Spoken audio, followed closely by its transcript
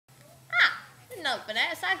another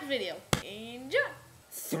BananaSockz video. Enjoy.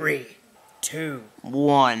 3, 2,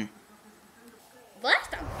 1.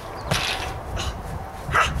 Blast them.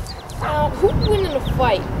 Who'd win in a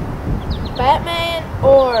fight? Batman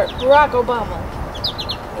or Barack Obama?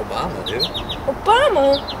 Obama, dude.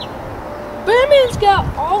 Obama? Batman's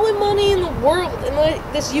got all the money in the world and like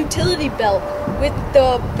this utility belt with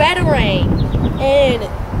the Batarang and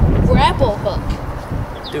grapple hook.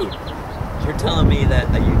 Dude, you're telling me that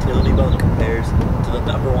a utility belt compares to the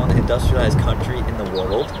 #1 industrialized country in the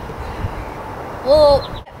world?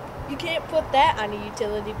 Well, you can't put that on a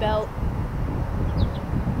utility belt.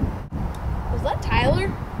 Was that Tyler?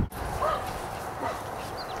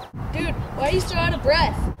 Dude, why are you so out of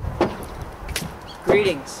breath?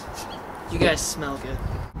 Greetings. You guys smell good.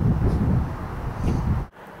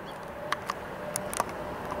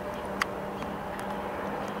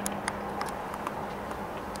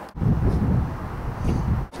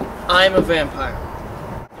 I'm a vampire.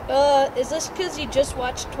 Is this because you just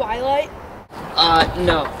watched Twilight?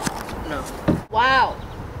 No. Wow.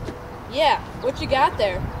 Yeah, what you got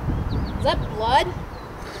there? Is that blood?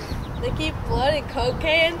 They keep blood in Coke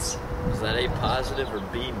cans? Is that A positive or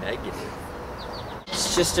B negative?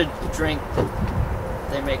 It's just a drink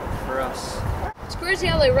they make for us. It's crazy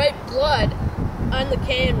how they write blood on the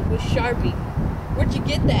can with Sharpie. Where'd you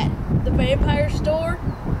get that? The vampire store?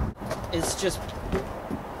 It's just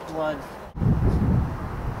blood.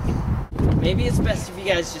 Maybe it's best if you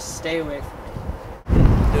guys just stay away from me.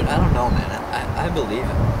 Dude, I don't know, man. I believe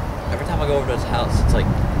him. Every time I go over to his house, it's like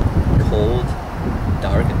cold,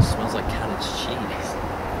 dark, and it smells like cottage cheese.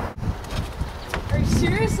 Are you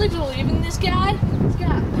seriously believing this guy? He's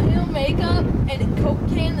got pale makeup and a Coke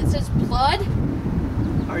can that says blood?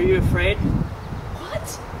 Are you afraid?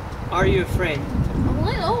 What? Are you afraid? A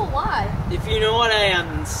little, why? If you know what I am,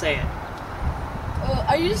 then say it.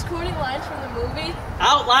 Are you just quoting lines from the movie?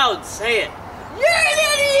 Out loud, say it. You're an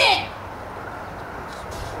idiot!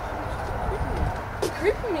 You're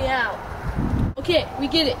creeping me out. Okay, we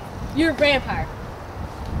get it. You're a vampire.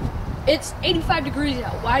 It's 85 degrees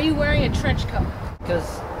out. Why are you wearing a trench coat?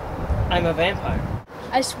 Because I'm a vampire.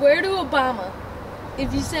 I swear to Obama,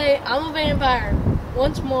 if you say I'm a vampire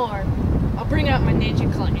once more, I'll bring out my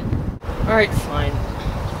ninja clan. Alright, fine.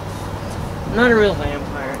 I'm not a real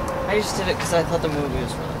vampire. I just did it because I thought the movie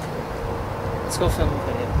was really cool. Let's go film a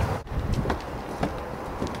video.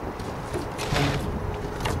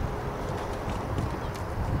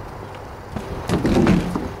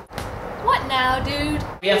 What now, dude?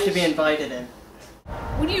 We have to be invited in.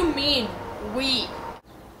 What do you mean, we?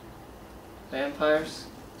 Vampires?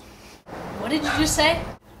 What did you just say?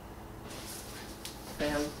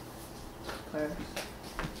 Vampires.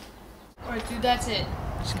 Alright, dude, that's it.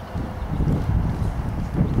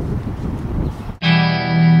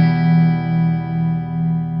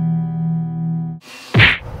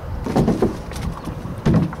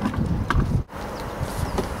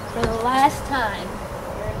 For the last time,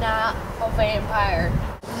 you're not a vampire.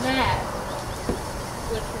 And that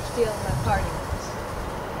was for stealing my party.